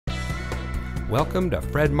Welcome to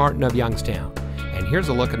Fred Martin of Youngstown, and here's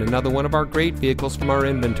a look at another one of our great vehicles from our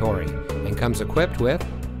inventory, and comes equipped with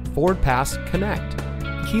Ford Pass Connect,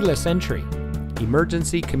 keyless entry,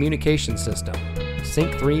 emergency communication system,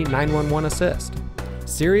 Sync 3 911 assist,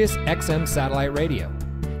 Sirius XM satellite radio,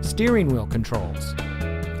 steering wheel controls,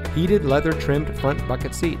 heated leather trimmed front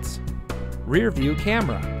bucket seats, rear view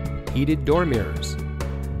camera, heated door mirrors,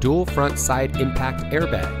 dual front side impact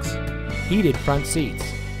airbags, heated front seats,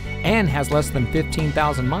 and has less than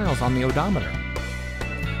 15,000 miles on the odometer.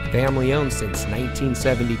 Family owned since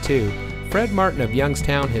 1972, Fred Martin of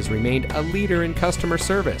Youngstown has remained a leader in customer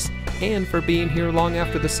service and for being here long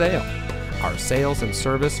after the sale. Our sales and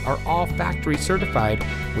service are all factory certified,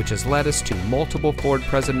 which has led us to multiple Ford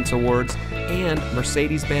President's Awards and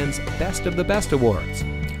Mercedes-Benz Best of the Best Awards.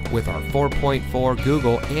 With our 4.4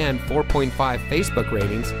 Google and 4.5 Facebook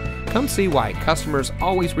ratings, come see why customers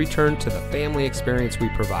always return to the family experience we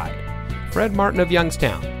provide. Fred Martin of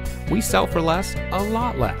Youngstown. We sell for less, a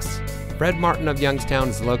lot less. Fred Martin of Youngstown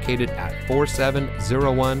is located at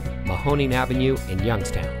 4701 Mahoning Avenue in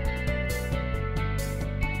Youngstown.